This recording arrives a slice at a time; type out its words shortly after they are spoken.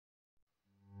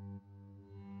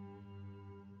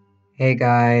Hey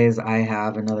guys, I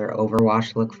have another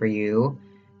Overwatch look for you.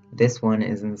 This one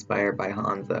is inspired by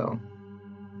Hanzo.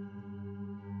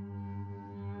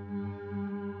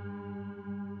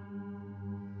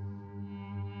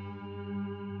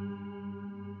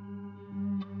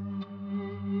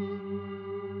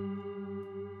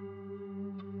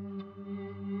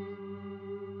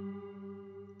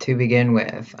 To begin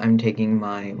with, I'm taking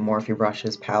my Morphe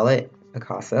Brushes palette,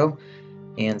 Picasso,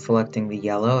 and selecting the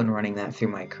yellow and running that through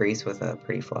my crease with a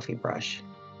pretty fluffy brush.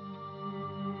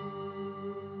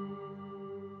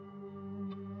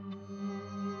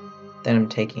 Then I'm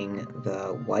taking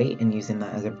the white and using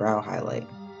that as a brow highlight.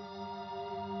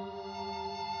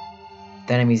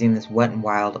 Then I'm using this Wet n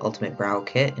Wild Ultimate Brow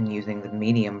Kit and using the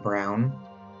medium brown,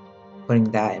 putting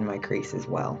that in my crease as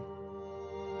well.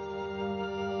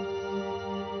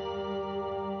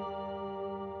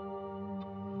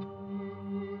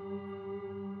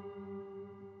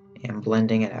 And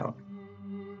blending it out.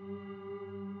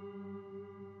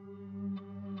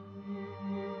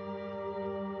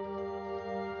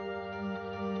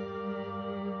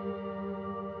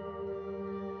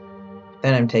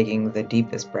 Then I'm taking the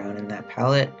deepest brown in that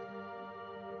palette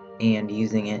and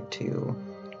using it to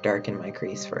darken my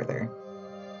crease further.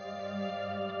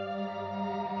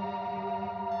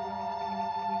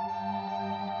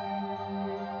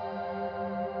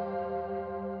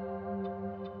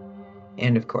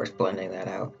 And of course blending that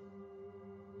out.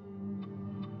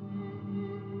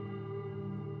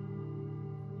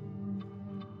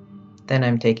 Then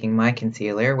I'm taking my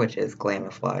concealer, which is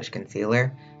Glamouflage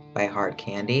Concealer by Hard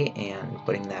Candy, and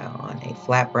putting that on a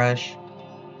flat brush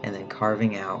and then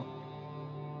carving out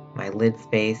my lid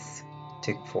space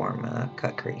to form a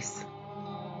cut crease.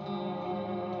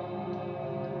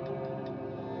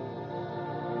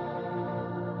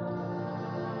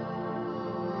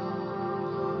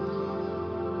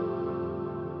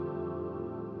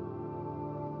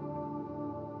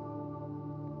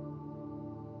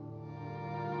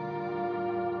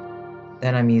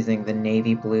 Then I'm using the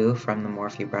navy blue from the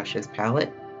Morphe Brushes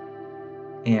palette,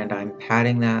 and I'm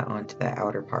patting that onto the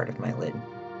outer part of my lid.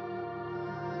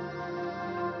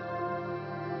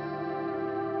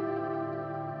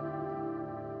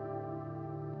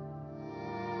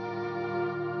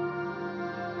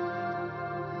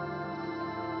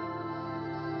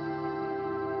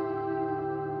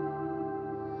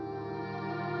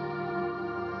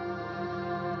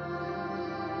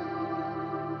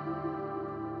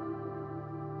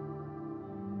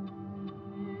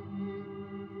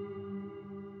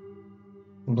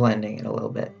 Blending it a little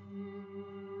bit.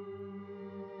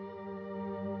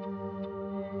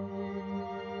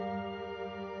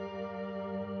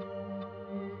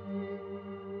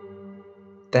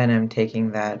 Then I'm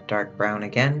taking that dark brown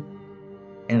again,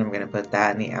 and I'm going to put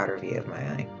that in the outer V of my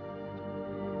eye.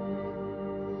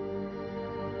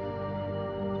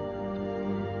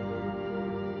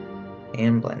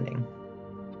 And blending.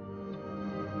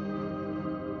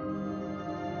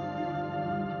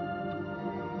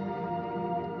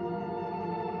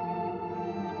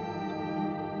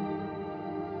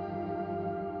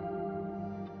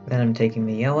 Then I'm taking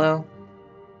the yellow,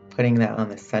 putting that on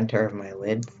the center of my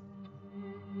lids.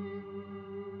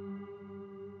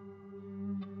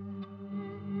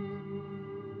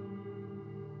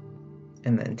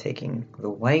 And then taking the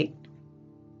white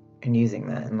and using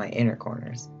that in my inner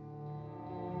corners.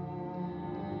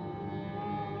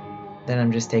 Then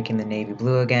I'm just taking the navy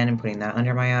blue again and putting that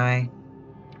under my eye.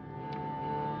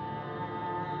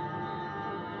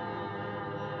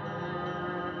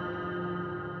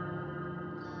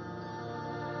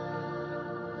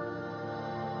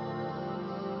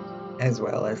 As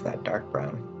well as that dark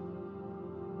brown.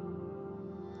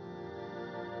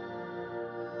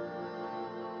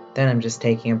 Then I'm just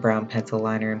taking a brown pencil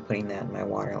liner and putting that in my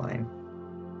waterline.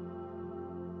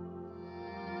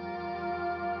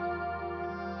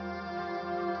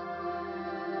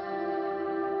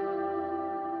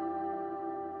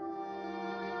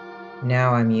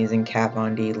 Now I'm using Kat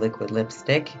Von D liquid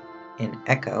lipstick in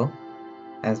Echo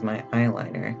as my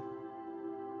eyeliner.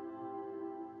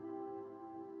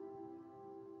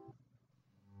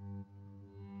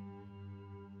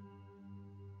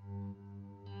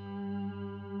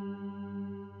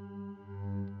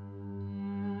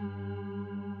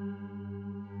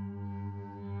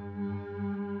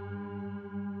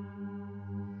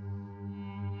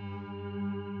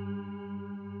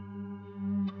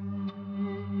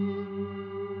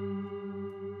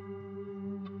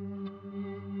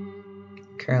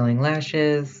 Curling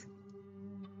lashes,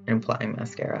 and applying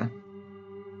mascara.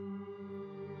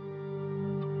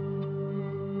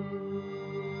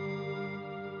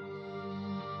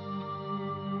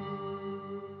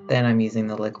 Then I'm using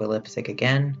the liquid lipstick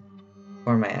again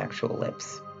for my actual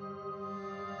lips.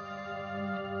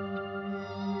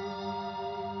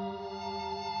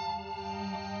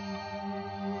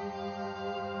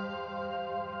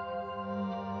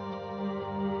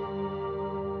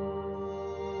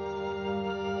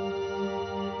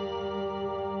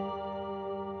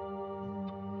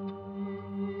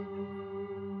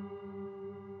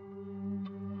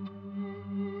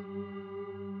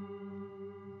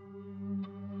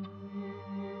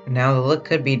 Now the look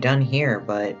could be done here,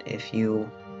 but if you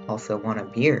also want a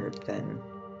beard, then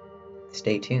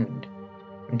stay tuned.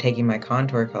 I'm taking my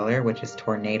contour color, which is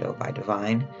Tornado by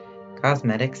Divine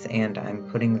Cosmetics, and I'm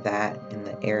putting that in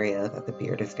the area that the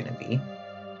beard is going to be.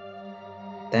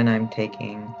 Then I'm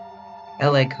taking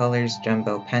LA Colors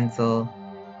Jumbo Pencil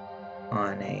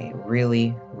on a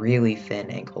really, really thin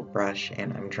angled brush,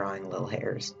 and I'm drawing little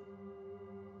hairs.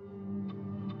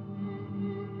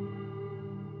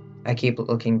 I keep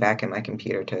looking back at my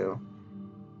computer to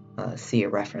see a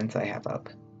reference I have up.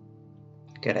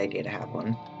 Good idea to have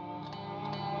one.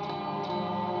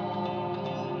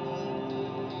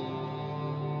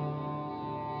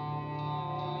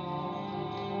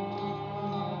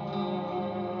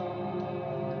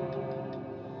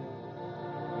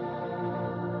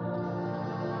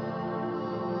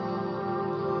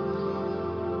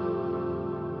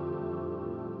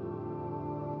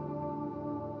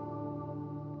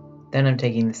 Then I'm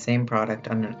taking the same product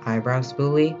on an eyebrow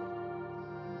spoolie,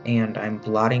 and I'm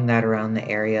blotting that around the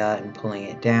area and pulling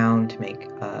it down to make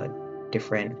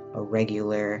different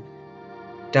irregular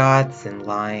dots and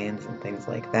lines and things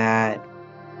like that.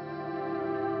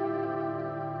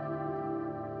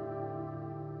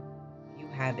 If you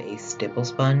have a stipple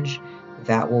sponge,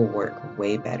 that will work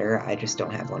way better. I just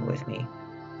don't have one with me.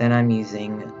 Then I'm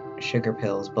using Sugar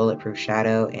Pill's Bulletproof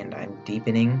Shadow, and I'm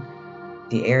deepening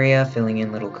the area, filling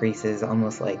in little creases,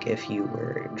 almost like if you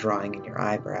were drawing in your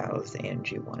eyebrows and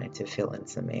you wanted to fill in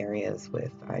some areas with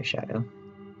eyeshadow.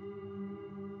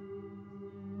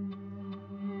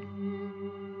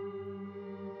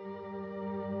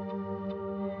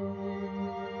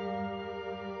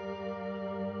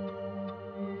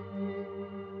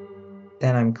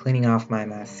 Then I'm cleaning off my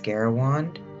mascara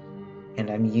wand, and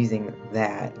I'm using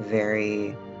that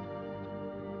very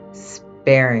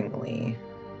sparingly.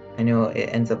 I know it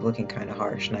ends up looking kind of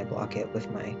harsh and I block it with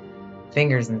my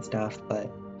fingers and stuff, but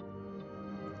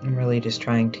I'm really just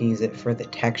trying to use it for the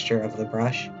texture of the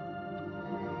brush.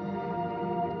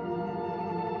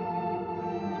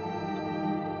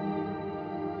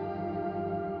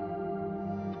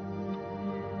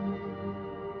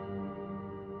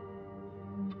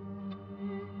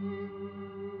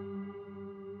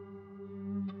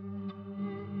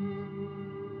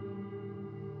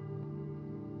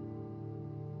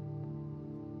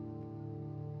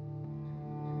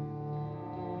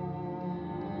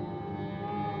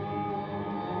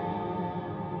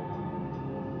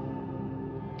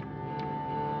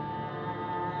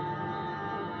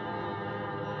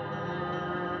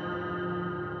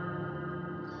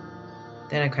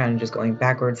 Then I'm kind of just going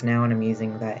backwards now, and I'm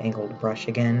using that angled brush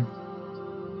again.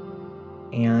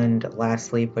 And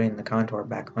lastly, putting the contour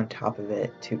back on top of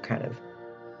it to kind of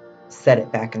set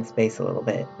it back in space a little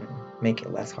bit and make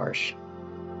it less harsh.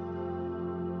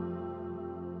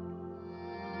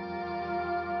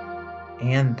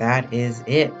 And that is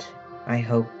it. I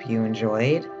hope you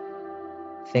enjoyed.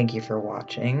 Thank you for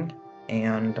watching,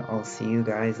 and I'll see you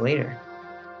guys later.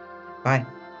 Bye.